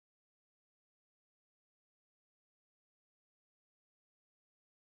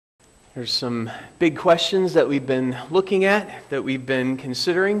There's some big questions that we've been looking at, that we've been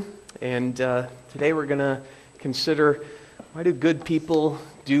considering, and today we're going to consider, why do good people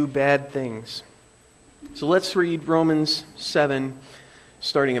do bad things? So let's read Romans 7,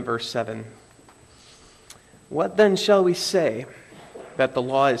 starting at verse 7. What then shall we say? That the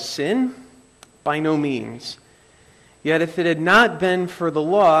law is sin? By no means. Yet if it had not been for the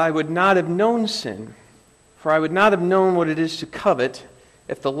law, I would not have known sin. For I would not have known what it is to covet,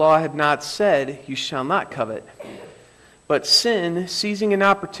 if the law had not said, you shall not covet. But sin, seizing an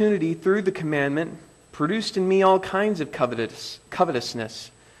opportunity through the commandment, produced in me all kinds of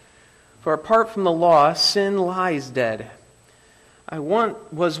covetousness. For apart from the law, sin lies dead. I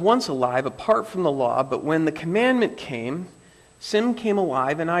was once alive apart from the law, but when the commandment came, sin came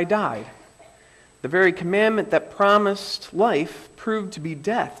alive and I died. The very commandment that promised life proved to be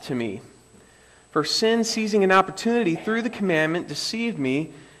death to me. For sin, seizing an opportunity through the commandment, deceived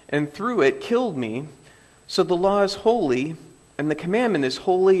me, and through it killed me. So the law is holy, and the commandment is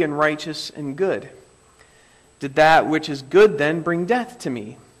holy and righteous and good. Did that which is good then bring death to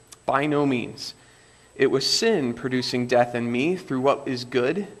me? By no means. It was sin producing death in me through what is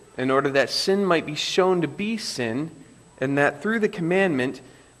good, in order that sin might be shown to be sin, and that through the commandment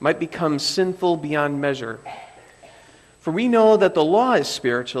might become sinful beyond measure. For we know that the law is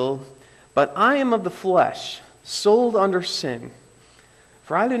spiritual, but I am of the flesh, sold under sin.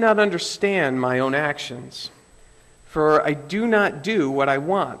 For I do not understand my own actions. For I do not do what I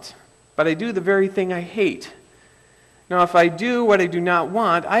want, but I do the very thing I hate. Now if I do what I do not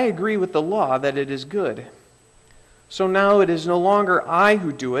want, I agree with the law that it is good. So now it is no longer I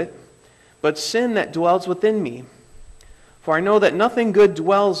who do it, but sin that dwells within me. For I know that nothing good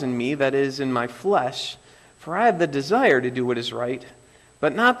dwells in me, that is, in my flesh, for I have the desire to do what is right,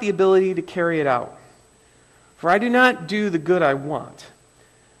 but not the ability to carry it out. For I do not do the good I want,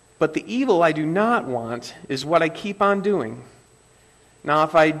 but the evil I do not want is what I keep on doing. Now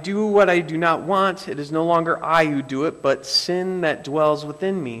if I do what I do not want, it is no longer I who do it, but sin that dwells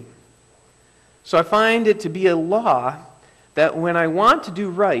within me. So I find it to be a law that when I want to do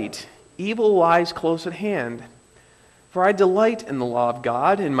right, evil lies close at hand. For I delight in the law of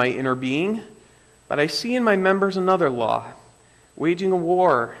God in my inner being, but I see in my members another law, waging a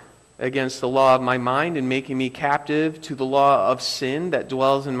war against the law of my mind and making me captive to the law of sin that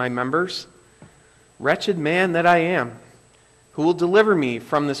dwells in my members. Wretched man that I am, who will deliver me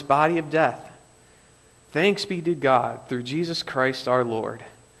from this body of death? Thanks be to God through Jesus Christ our Lord.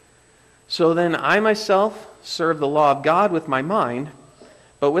 So then I myself serve the law of God with my mind,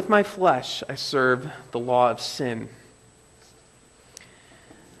 but with my flesh I serve the law of sin.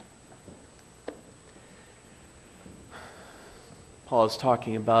 Paul is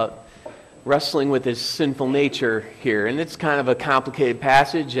talking about wrestling with his sinful nature here, and it's kind of a complicated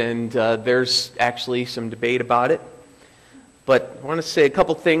passage, and there's actually some debate about it. But I want to say a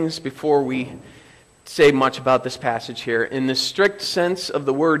couple things before we say much about this passage here. In the strict sense of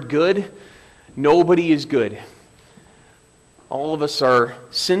the word good, nobody is good. All of us are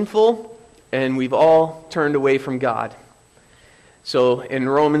sinful, and we've all turned away from God. So in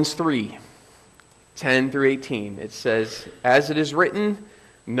Romans 3:10 through 18, it says, as it is written,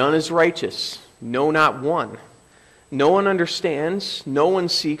 none is righteous, no, not one. No one understands, no one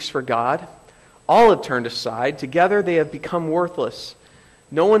seeks for God. All have turned aside, together they have become worthless.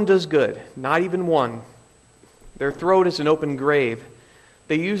 No one does good, not even one. Their throat is an open grave.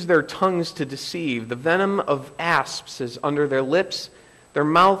 They use their tongues to deceive. The venom of asps is under their lips. Their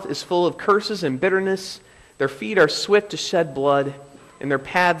mouth is full of curses and bitterness. Their feet are swift to shed blood, and their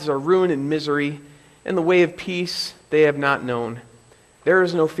paths are ruin and misery. And the way of peace they have not known. There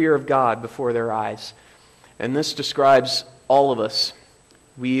is no fear of God before their eyes. And this describes all of us.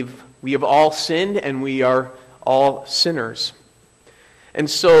 We have all sinned, and we are all sinners. And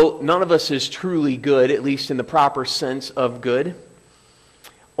so none of us is truly good, at least in the proper sense of good.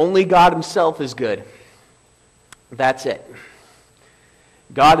 Only God himself is good. That's it.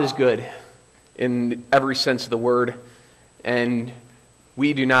 God is good in every sense of the word, and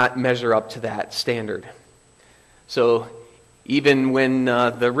we do not measure up to that standard. So even when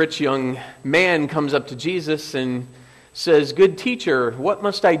the rich young man comes up to Jesus and says, good teacher, what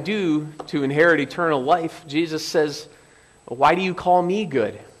must I do to inherit eternal life? Jesus says, why do you call me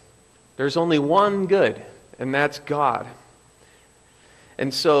good? There's only one good, and that's God.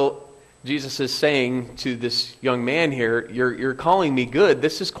 And so Jesus is saying to this young man here, you're calling me good.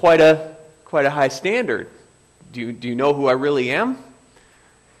 This is quite a high standard. Do you know who I really am?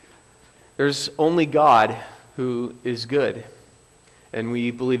 There's only God who is good. And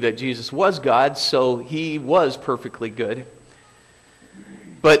we believe that Jesus was God, so he was perfectly good.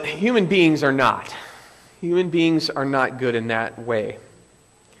 But human beings are not. Human beings are not good in that way.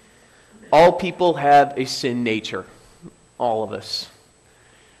 All people have a sin nature. All of us.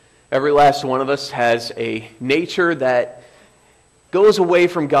 Every last one of us has a nature that goes away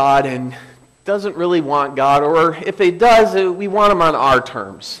from God and doesn't really want God, or if it does, we want Him on our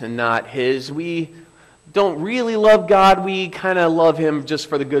terms and not His. We don't really love God. We kind of love Him just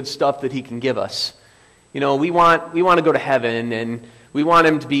for the good stuff that He can give us. We want to go to heaven, and we want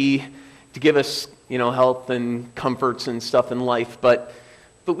Him to give us, health and comforts and stuff in life, but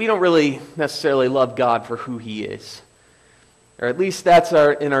we don't really necessarily love God for who He is. Or at least that's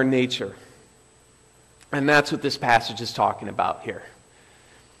in our nature. And that's what this passage is talking about here.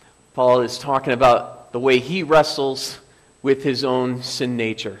 Paul is talking about the way he wrestles with his own sin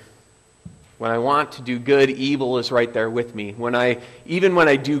nature. When I want to do good, evil is right there with me. Even when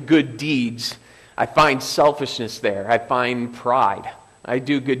I do good deeds, I find selfishness there. I find pride. I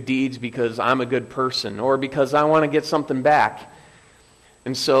do good deeds because I'm a good person or because I want to get something back.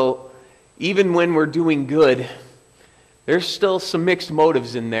 And so, even when we're doing good, there's still some mixed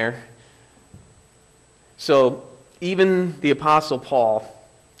motives in there. So, even the Apostle Paul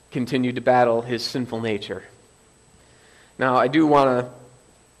continued to battle his sinful nature. Now, I do want to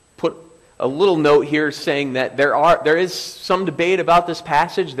put a little note here saying that there is some debate about this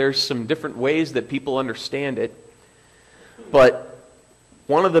passage. There's some different ways that people understand it. But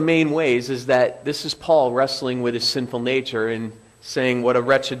one of the main ways is that this is Paul wrestling with his sinful nature and saying, "What a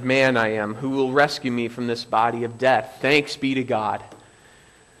wretched man I am. Who will rescue me from this body of death? Thanks be to God."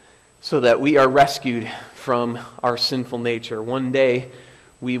 So that we are rescued from our sinful nature. One day,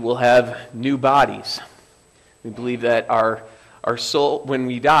 we will have new bodies. We believe that our soul, when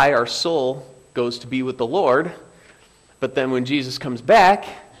we die, our soul goes to be with the Lord. But then when Jesus comes back,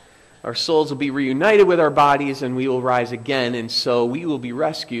 our souls will be reunited with our bodies and we will rise again. And so we will be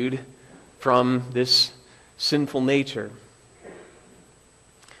rescued from this sinful nature.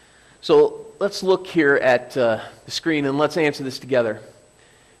 So let's look here at the screen and let's answer this together.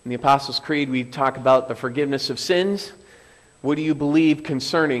 In the Apostles' Creed, we talk about the forgiveness of sins. What do you believe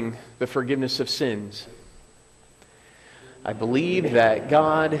concerning the forgiveness of sins? I believe that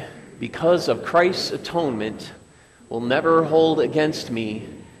God, because of Christ's atonement, will never hold against me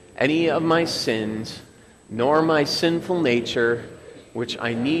any of my sins, nor my sinful nature, which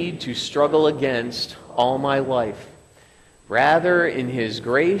I need to struggle against all my life. Rather, in His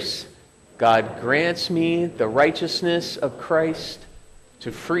grace, God grants me the righteousness of Christ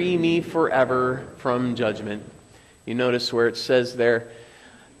to free me forever from judgment. You notice where it says there,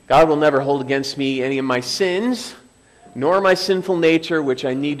 God will never hold against me any of my sins, nor my sinful nature, which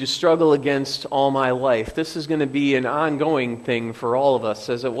I need to struggle against all my life. This is going to be an ongoing thing for all of us,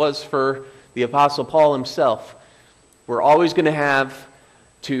 as it was for the Apostle Paul himself. We're always going to have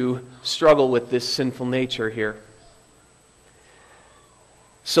to struggle with this sinful nature here.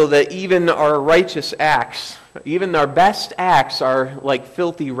 So that even our righteous acts, even our best acts are like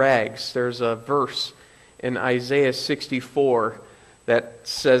filthy rags. There's a verse in Isaiah 64 that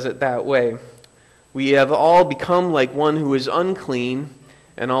says it that way. We have all become like one who is unclean,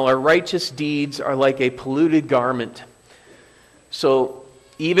 and all our righteous deeds are like a polluted garment. So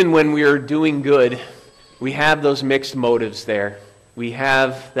even when we are doing good, we have those mixed motives there. We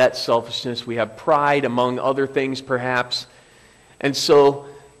have that selfishness. We have pride, among other things perhaps. And so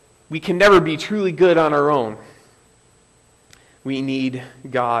we can never be truly good on our own. We need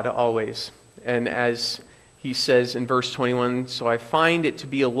God always. And as he says in verse 21, so I find it to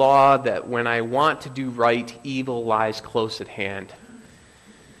be a law that when I want to do right, evil lies close at hand.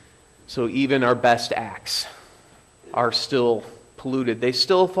 So even our best acts are still polluted. They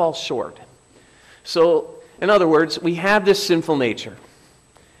still fall short. So, in other words, we have this sinful nature.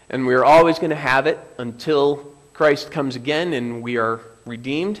 And we're always going to have it until Christ comes again and we are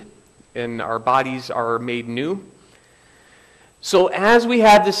redeemed and our bodies are made new. So as we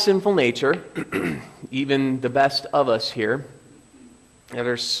have this sinful nature, even the best of us here,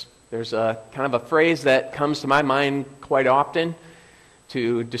 there's a kind of a phrase that comes to my mind quite often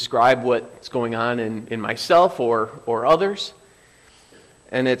to describe what's going on in myself or others.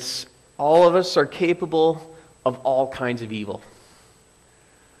 And it's, all of us are capable of all kinds of evil.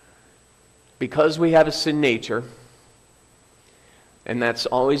 Because we have a sin nature, and that's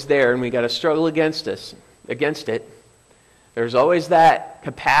always there, and we got to struggle against it. There's always that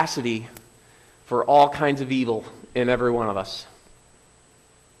capacity for all kinds of evil in every one of us.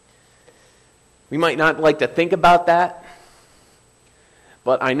 We might not like to think about that,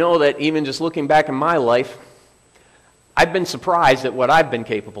 but I know that even just looking back in my life, I've been surprised at what I've been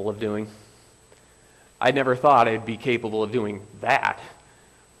capable of doing. I never thought I'd be capable of doing that.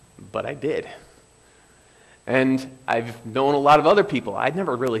 but I did. And I've known a lot of other people. I'd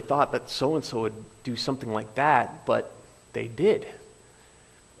never really thought that so-and-so would do something like that, but they did.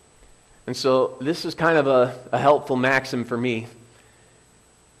 And so this is kind of a helpful maxim for me.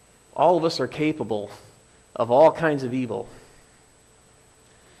 All of us are capable of all kinds of evil.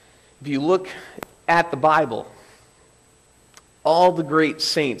 If you look at the Bible, all the great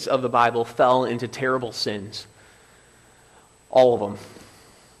saints of the Bible fell into terrible sins. All of them.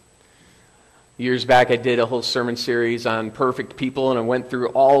 Years back, I did a whole sermon series on perfect people, and I went through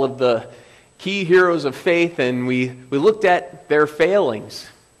all of the key heroes of faith, and we looked at their failings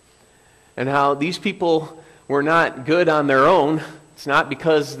and how these people were not good on their own. It's not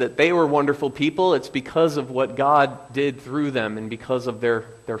because that they were wonderful people. It's because of what God did through them and because of their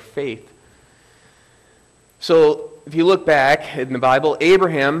faith. So if you look back in the Bible,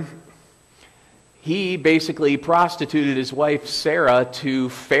 Abraham, he basically prostituted his wife Sarah to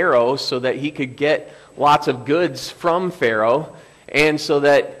Pharaoh so that he could get lots of goods from Pharaoh and so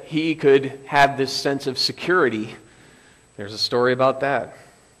that he could have this sense of security. There's a story about that.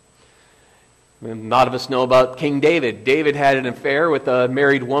 A lot of us know about King David. David had an affair with a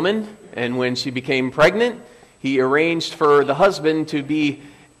married woman, and when she became pregnant, he arranged for the husband to be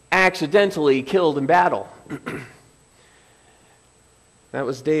accidentally killed in battle. That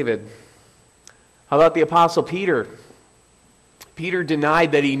was David. How about the Apostle Peter? Peter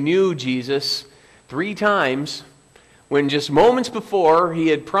denied that he knew Jesus 3 times when just moments before he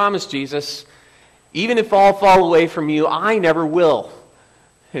had promised Jesus, even if all fall away from you, I never will.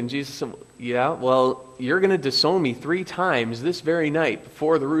 And Jesus said, yeah, well, you're going to disown me 3 times this very night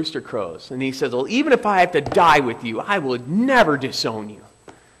before the rooster crows. And he says, well, even if I have to die with you, I will never disown you.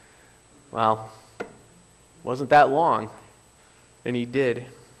 Well, wasn't that long. And he did.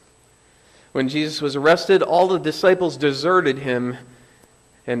 When Jesus was arrested, all the disciples deserted him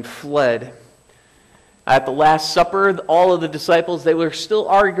and fled. At the Last Supper, all of the disciples, they were still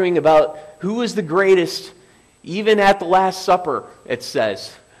arguing about who was the greatest, even at the Last Supper, it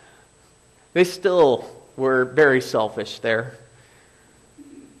says. They still were very selfish there.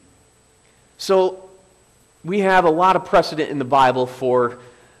 So we have a lot of precedent in the Bible for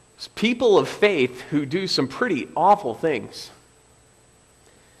people of faith who do some pretty awful things.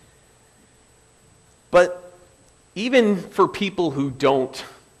 But even for people who don't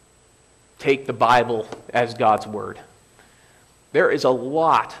take the Bible as God's word, there is a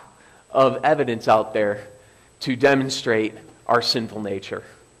lot of evidence out there to demonstrate our sinful nature.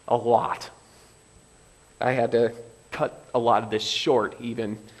 A lot. I had to cut a lot of this short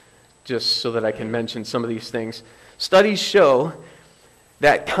even just so that I can mention some of these things. Studies show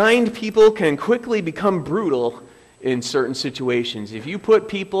that kind people can quickly become brutal in certain situations. If you put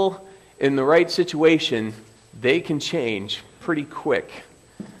people in the right situation, they can change pretty quick.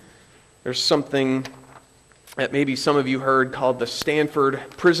 There's something that maybe some of you heard called the Stanford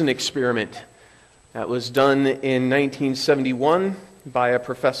Prison Experiment. That was done in 1971 by a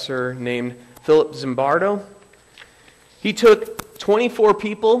professor named Philip Zimbardo. He took 24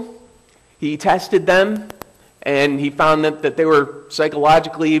 people, he tested them, and he found that they were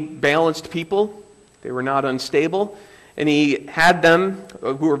psychologically balanced people. They were not unstable. And he had them,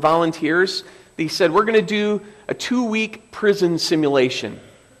 who were volunteers, he said, we're going to do a 2-week prison simulation.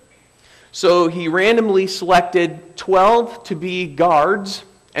 So he randomly selected 12 to be guards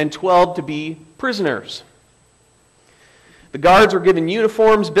and 12 to be prisoners. The guards were given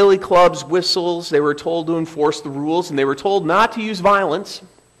uniforms, billy clubs, whistles. They were told to enforce the rules, and they were told not to use violence.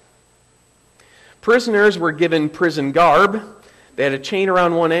 Prisoners were given prison garb. They had a chain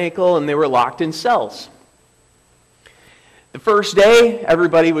around one ankle, and they were locked in cells. The first day,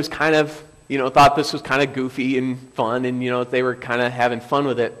 everybody was kind of, thought this was kind of goofy and fun, and, they were kind of having fun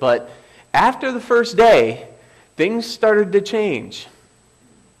with it. But after the first day, things started to change.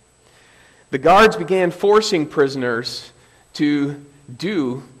 The guards began forcing prisoners to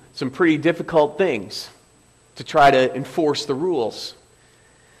do some pretty difficult things to try to enforce the rules.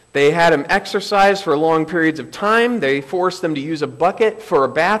 They had them exercise for long periods of time. They forced them to use a bucket for a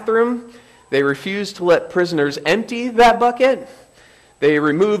bathroom. They refused to let prisoners empty that bucket. They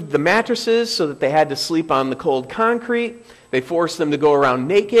removed the mattresses so that they had to sleep on the cold concrete. They forced them to go around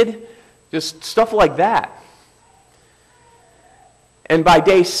naked. Just stuff like that. And by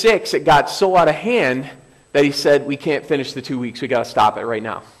day 6, it got so out of hand that he said, we can't finish the 2 weeks. We got to stop it right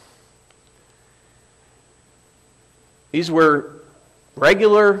now. These were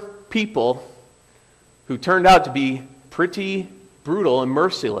regular people who turned out to be pretty brutal and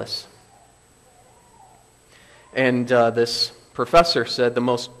merciless. And this professor said the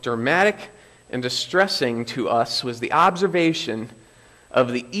most dramatic and distressing to us was the observation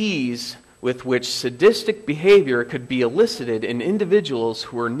of the ease with which sadistic behavior could be elicited in individuals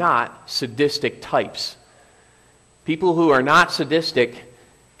who are not sadistic types. People who are not sadistic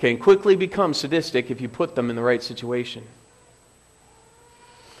can quickly become sadistic if you put them in the right situation.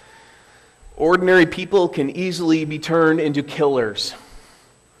 Ordinary people can easily be turned into killers.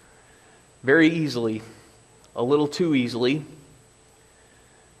 Very easily. A little too easily.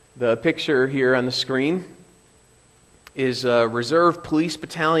 The picture here on the screen is Reserve Police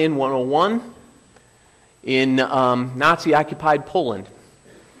Battalion 101 in Nazi-occupied Poland.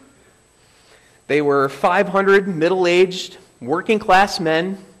 They were 500 middle-aged, working-class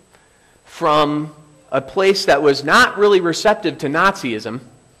men from a place that was not really receptive to Nazism.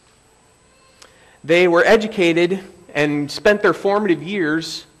 They were educated and spent their formative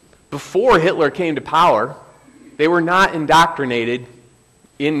years before Hitler came to power. They were not indoctrinated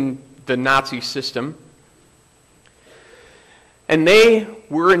in the Nazi system. And they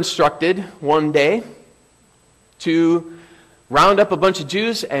were instructed one day to round up a bunch of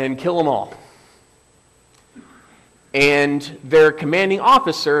Jews and kill them all. And their commanding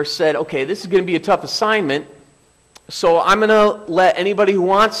officer said, okay, this is going to be a tough assignment, so I'm going to let anybody who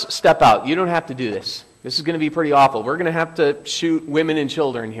wants step out. You don't have to do this. This is going to be pretty awful. We're going to have to shoot women and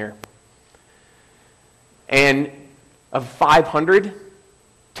children here. And of 500,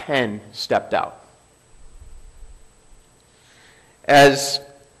 10 stepped out. As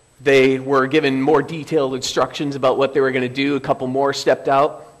they were given more detailed instructions about what they were going to do, a couple more stepped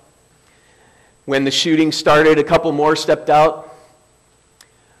out. When the shooting started, a couple more stepped out.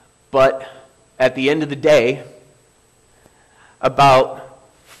 But at the end of the day, about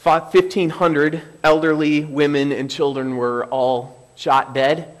 1,500 elderly women and children were all shot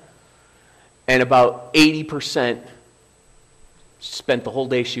dead, and about 80% spent the whole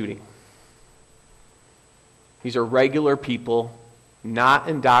day shooting. These are regular people, not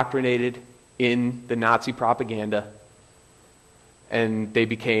indoctrinated in the Nazi propaganda, and they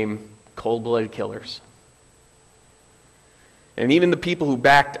became cold-blooded killers. And even the people who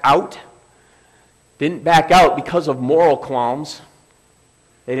backed out didn't back out because of moral qualms.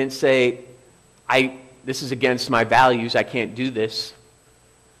 They didn't say, this is against my values, I can't do this.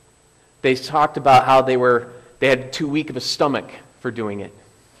 They talked about how they had too weak of a stomach for doing it.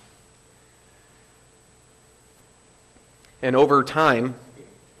 And over time,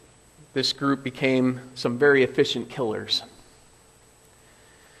 this group became some very efficient killers.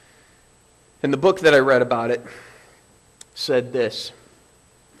 And the book that I read about it said this: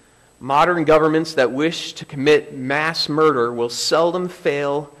 modern governments that wish to commit mass murder will seldom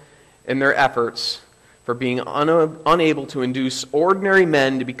fail in their efforts for being unable to induce ordinary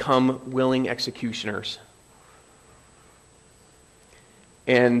men to become willing executioners.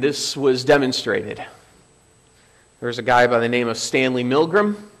 And this was demonstrated. There's a guy by the name of Stanley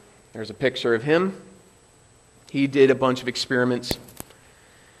Milgram. There's a picture of him. He did a bunch of experiments.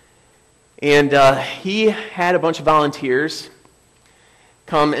 And he had a bunch of volunteers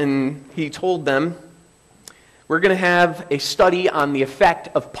come, and he told them, we're going to have a study on the effect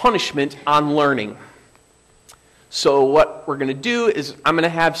of punishment on learning. So what we're going to do is I'm going to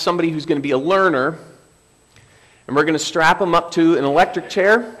have somebody who's going to be a learner, and we're going to strap them up to an electric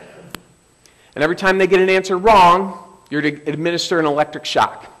chair, and every time they get an answer wrong, you're to administer an electric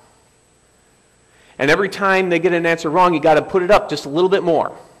shock. And every time they get an answer wrong, you got to put it up just a little bit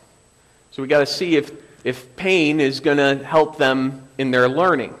more. So we got to see if pain is going to help them in their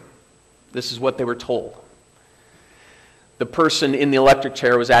learning. This is what they were told. The person in the electric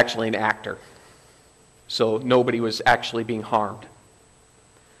chair was actually an actor, so nobody was actually being harmed.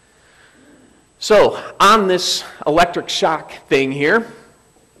 So on this electric shock thing here,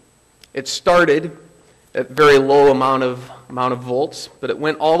 it started at a very low amount of volts, but it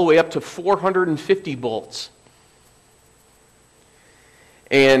went all the way up to 450 volts.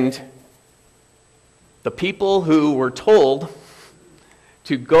 And the people who were told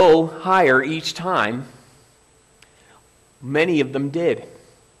to go higher each time, many of them did.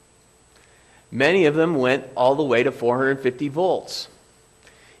 Many of them went all the way to 450 volts.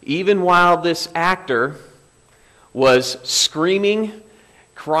 Even while this actor was screaming,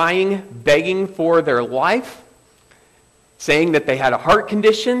 crying, begging for their life, saying that they had a heart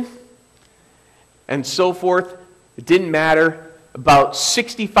condition, and so forth, it didn't matter. About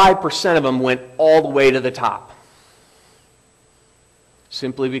 65% of them went all the way to the top,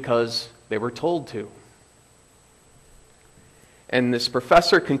 simply because they were told to. And this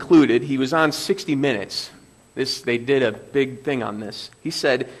professor concluded, he was on 60 Minutes. They did a big thing on this. He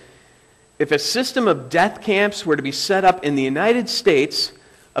said, if a system of death camps were to be set up in the United States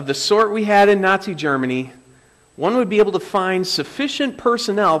of the sort we had in Nazi Germany, one would be able to find sufficient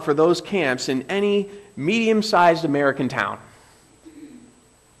personnel for those camps in any medium-sized American town.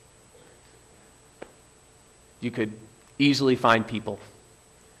 You could easily find people.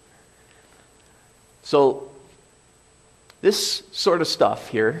 So this sort of stuff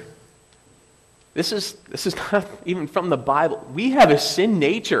here, this is not even from the Bible. We have a sin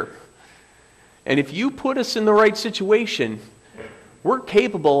nature. And if you put us in the right situation, we're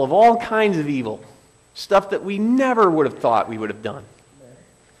capable of all kinds of evil. Stuff that we never would have thought we would have done.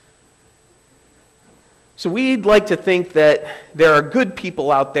 So we'd like to think that there are good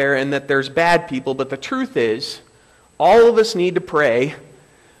people out there and that there's bad people, but the truth is, all of us need to pray,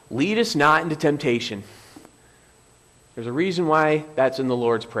 lead us not into temptation. There's a reason why that's in the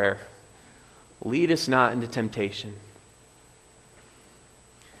Lord's Prayer. Lead us not into temptation.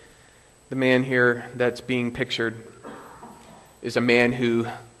 The man here that's being pictured is a man who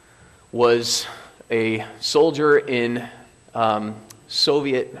was a soldier in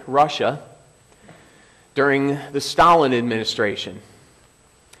Soviet Russia during the Stalin administration.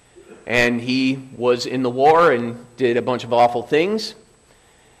 And he was in the war and did a bunch of awful things.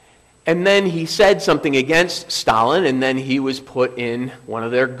 And then he said something against Stalin, and then he was put in one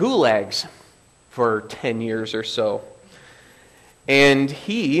of their gulags for 10 years or so. And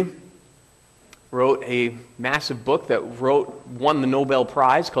he wrote a massive book that won the Nobel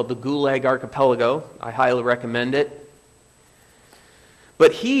Prize called The Gulag Archipelago. I highly recommend it.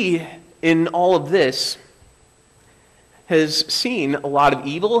 But he, in all of this, has seen a lot of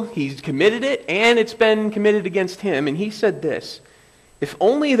evil. He's committed it, and it's been committed against him. And he said this: if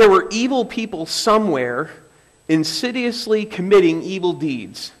only there were evil people somewhere insidiously committing evil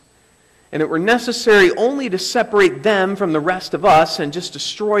deeds, and it were necessary only to separate them from the rest of us and just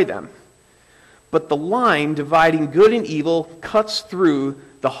destroy them. But the line dividing good and evil cuts through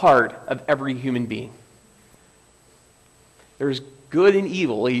the heart of every human being. There's good and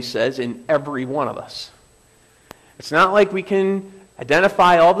evil, he says, in every one of us. It's not like we can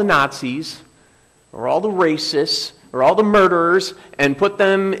identify all the Nazis or all the racists or all the murderers and put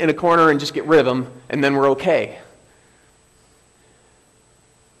them in a corner and just get rid of them, and then we're okay.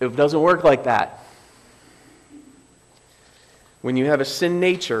 It doesn't work like that. When you have a sin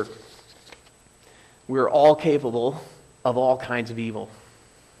nature, we're all capable of all kinds of evil.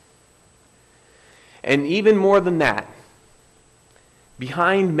 And even more than that,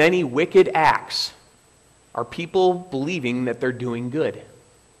 behind many wicked acts are people believing that they're doing good.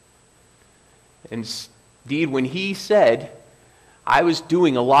 Indeed, when he said, I was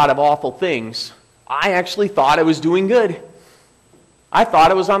doing a lot of awful things, I actually thought I was doing good. I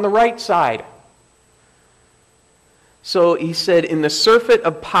thought I was on the right side. So he said, in the surfeit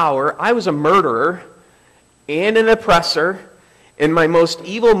of power, I was a murderer and an oppressor. In my most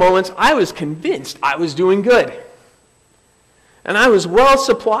evil moments, I was convinced I was doing good. And I was well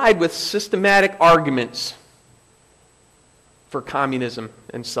supplied with systematic arguments for communism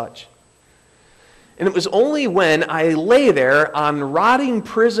and such. And it was only when I lay there on rotting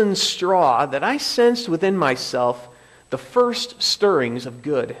prison straw that I sensed within myself the first stirrings of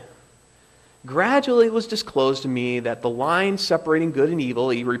good. Gradually it was disclosed to me that the line separating good and evil,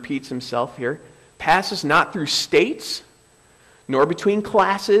 he repeats himself here, passes not through states, nor between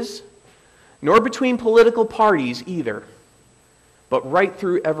classes, nor between political parties either, but right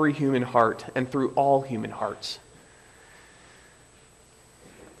through every human heart and through all human hearts.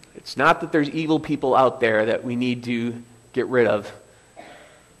 It's not that there's evil people out there that we need to get rid of.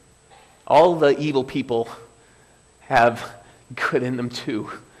 All the evil people have good in them too.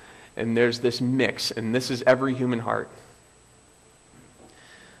 And there's this mix, and this is every human heart.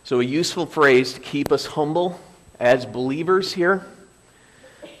 So a useful phrase to keep us humble as believers here: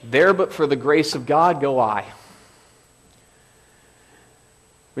 there but for the grace of God go I.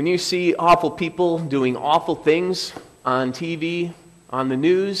 When you see awful people doing awful things on TV, on the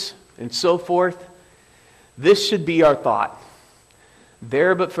news, and so forth, this should be our thought.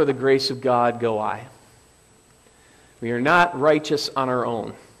 There but for the grace of God go I. We are not righteous on our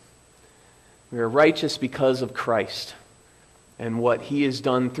own. We are righteous because of Christ and what He has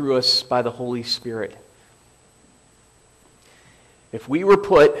done through us by the Holy Spirit. If we were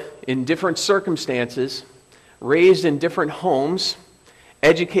put in different circumstances, raised in different homes,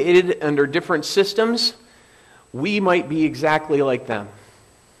 educated under different systems, we might be exactly like them.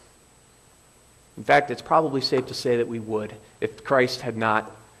 In fact, it's probably safe to say that we would if Christ had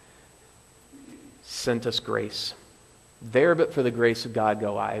not sent us grace. There but for the grace of God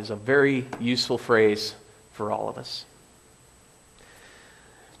go I is a very useful phrase for all of us.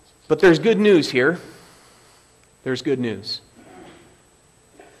 But there's good news here. There's good news.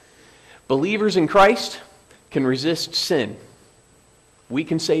 Believers in Christ can resist sin. We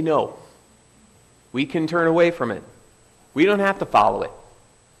can say no. We can turn away from it. We don't have to follow it.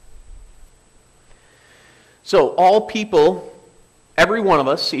 So all people, every one of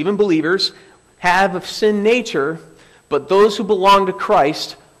us, even believers, have a sin nature, but those who belong to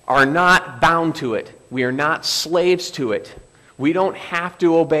Christ are not bound to it. We are not slaves to it. We don't have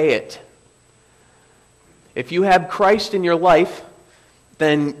to obey it. If you have Christ in your life,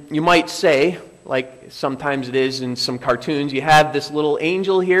 then you might say, like sometimes it is in some cartoons, you have this little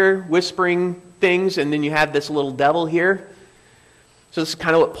angel here whispering things, and then you have this little devil here. So this is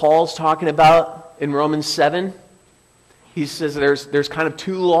kind of what Paul's talking about in Romans 7. He says there's kind of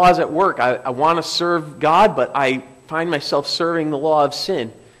two laws at work. I want to serve God, but I find myself serving the law of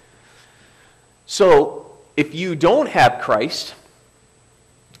sin. So if you don't have Christ,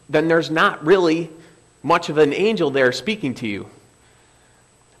 then there's not really much of an angel there speaking to you.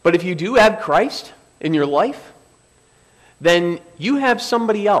 But if you do have Christ in your life, then you have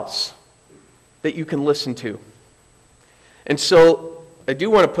somebody else that you can listen to. And so I do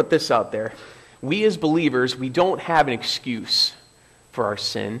want to put this out there. We as believers, we don't have an excuse for our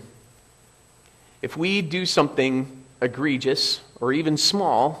sin. If we do something egregious or even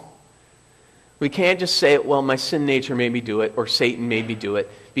small, we can't just say, well, my sin nature made me do it, or Satan made me do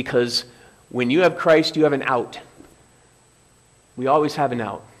it, because when you have Christ, you have an out. We always have an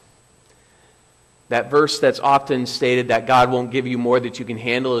out. That verse that's often stated that God won't give you more that you can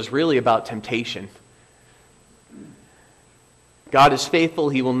handle is really about temptation. God is faithful.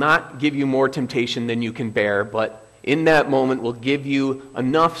 He will not give you more temptation than you can bear, but in that moment will give you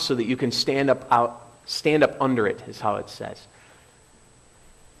enough so that you can stand up under it, is how it says.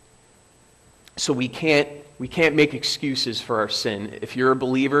 So we can't make excuses for our sin. If you're a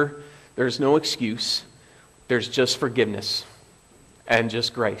believer, there's no excuse. There's just forgiveness and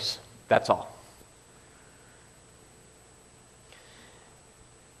just grace. That's all.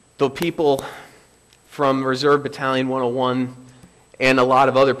 Though people from Reserve Battalion 101 and a lot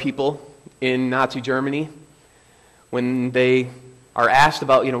of other people in Nazi Germany, when they are asked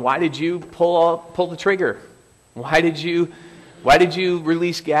about, why did you pull the trigger? Why did you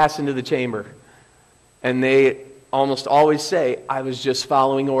release gas into the chamber? And they almost always say, I was just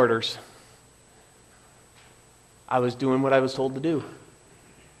following orders. I was doing what I was told to do.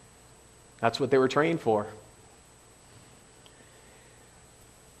 That's what they were trained for.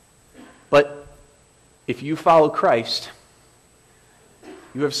 But if you follow Christ,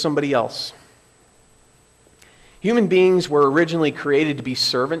 you have somebody else. Human beings were originally created to be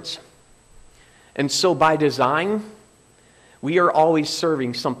servants. And so by design, we are always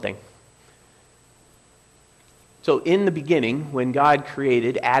serving something. So in the beginning, when God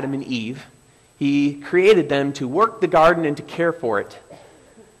created Adam and Eve, He created them to work the garden and to care for it.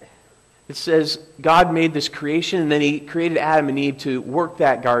 It says God made this creation, and then He created Adam and Eve to work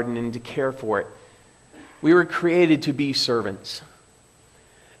that garden and to care for it. We were created to be servants.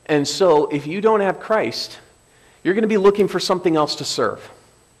 And so if you don't have Christ, you're going to be looking for something else to serve.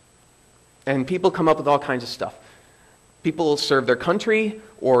 And people come up with all kinds of stuff. People serve their country,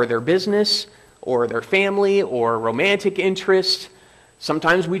 or their business, or their family, or romantic interest.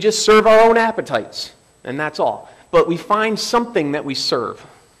 Sometimes we just serve our own appetites, and that's all. But we find something that we serve.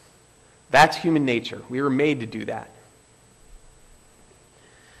 That's human nature. We were made to do that.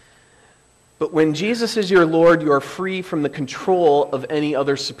 But when Jesus is your Lord, you are free from the control of any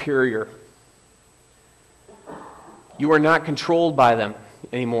other superior. You are not controlled by them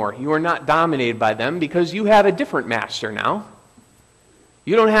anymore. You are not dominated by them because you have a different master now.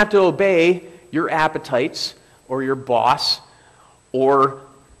 You don't have to obey your appetites or your boss or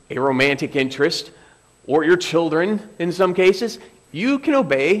a romantic interest or your children in some cases. You can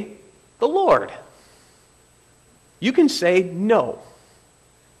obey the Lord. You can say, no,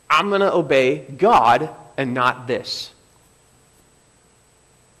 I'm going to obey God and not this.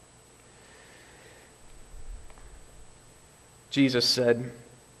 Jesus said,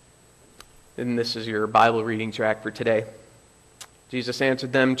 and this is your Bible reading track for today. Jesus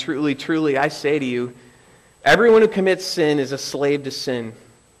answered them, truly, truly, I say to you, everyone who commits sin is a slave to sin.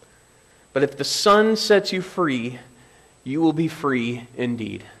 But if the Son sets you free, you will be free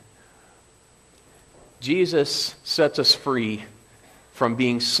indeed. Jesus sets us free from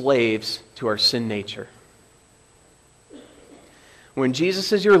being slaves to our sin nature. When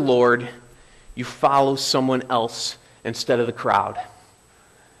Jesus is your Lord, you follow someone else instead of the crowd.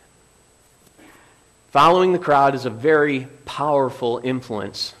 Following the crowd is a very powerful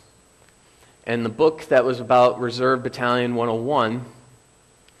influence. And the book that was about Reserve Battalion 101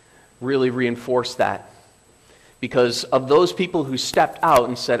 really reinforced that. because of those people who stepped out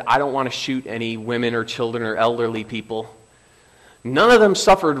and said, I don't want to shoot any women or children or elderly people, none of them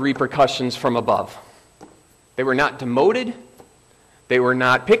suffered repercussions from above. They were not demoted. They were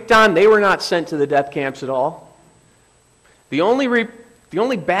not picked on. They were not sent to the death camps at all. The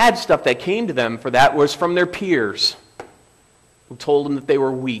only bad stuff that came to them for that was from their peers, who told them that they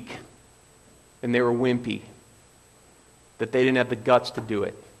were weak and they were wimpy, that they didn't have the guts to do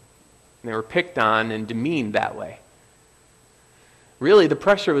it. And they were picked on and demeaned that way. Really, the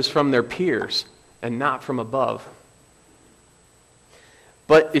pressure was from their peers and not from above.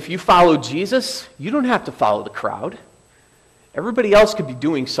 But if you follow Jesus, you don't have to follow the crowd. Everybody else could be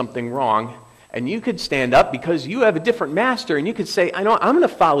doing something wrong, and you could stand up because you have a different master, and you could say, I'm going to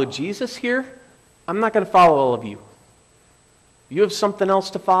follow Jesus here. I'm not going to follow all of you. You have something else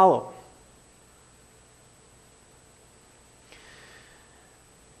to follow.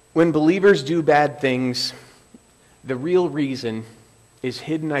 When believers do bad things, the real reason is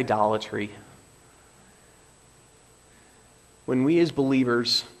hidden idolatry. When we as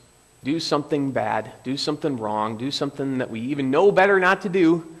believers do something bad, do something wrong, do something that we even know better not to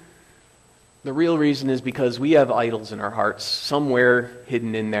do, the real reason is because we have idols in our hearts, somewhere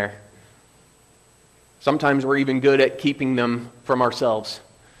hidden in there. Sometimes we're even good at keeping them from ourselves.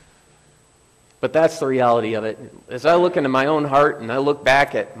 But that's the reality of it. As I look into my own heart and I look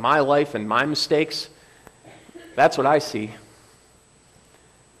back at my life and my mistakes, that's what I see.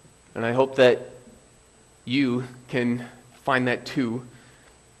 And I hope that you can find that too.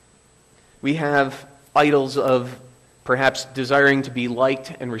 We have idols of perhaps desiring to be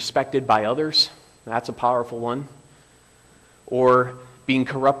liked and respected by others. That's a powerful one. Or being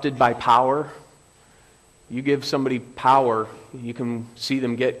corrupted by power. You give somebody power, you can see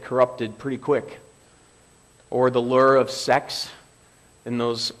them get corrupted pretty quick. Or the lure of sex and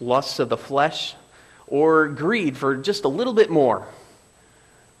those lusts of the flesh. Or greed for just a little bit more.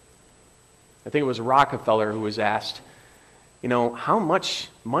 I think it was Rockefeller who was asked, how much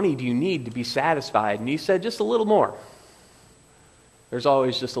money do you need to be satisfied? And he said, just a little more. There's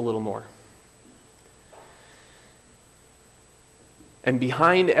always just a little more. And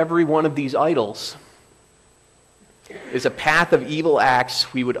behind every one of these idols is a path of evil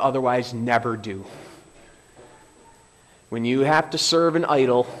acts we would otherwise never do. When you have to serve an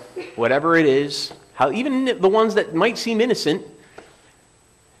idol, whatever it is, even the ones that might seem innocent,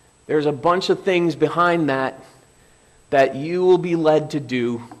 there's a bunch of things behind that you will be led to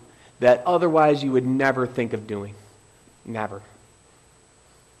do that otherwise you would never think of doing. Never.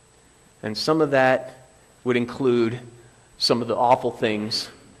 And some of that would include some of the awful things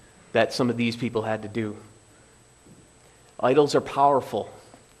that some of these people had to do. Idols are powerful.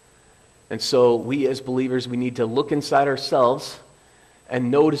 And so we as believers, we need to look inside ourselves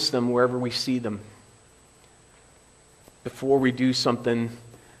and notice them wherever we see them before we do something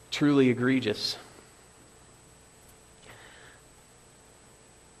truly egregious.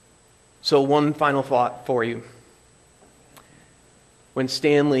 So one final thought for you. When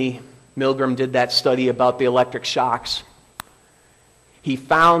Stanley Milgram did that study about the electric shocks, he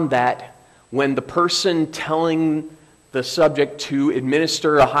found that when the person telling the subject to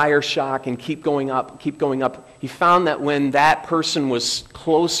administer a higher shock and keep going up, he found that when that person was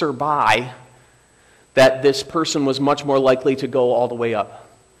closer by, that this person was much more likely to go all the way up.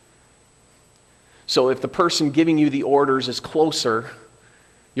 So if the person giving you the orders is closer,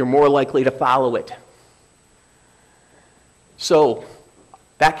 you're more likely to follow it. So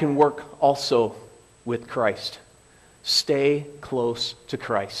that can work also with Christ. Stay close to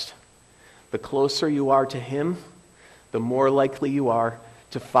Christ. The closer you are to Him, the more likely you are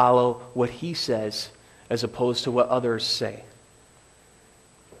to follow what He says as opposed to what others say.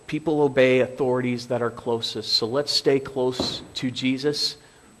 People obey authorities that are closest. So let's stay close to Jesus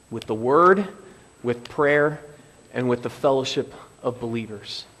with the Word, with prayer, and with the fellowship of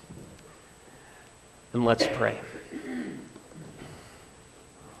believers. And let's pray.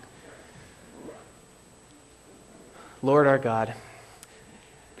 Lord our God,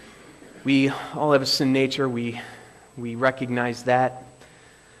 we all have a sin nature. We recognize that.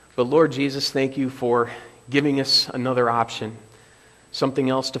 But Lord Jesus, thank you for giving us another option, something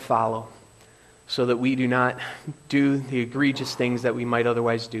else to follow, so that we do not do the egregious things that we might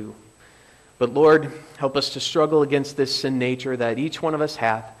otherwise do. But Lord, help us to struggle against this sin nature that each one of us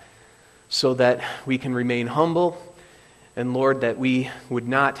have, so that we can remain humble, and Lord, that we would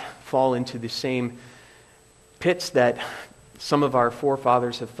not fall into the same pits that some of our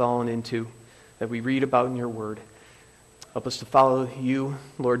forefathers have fallen into, that we read about in your word. Help us to follow you,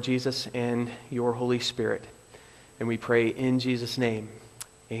 Lord Jesus, and your Holy Spirit. And we pray in Jesus' name,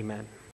 amen.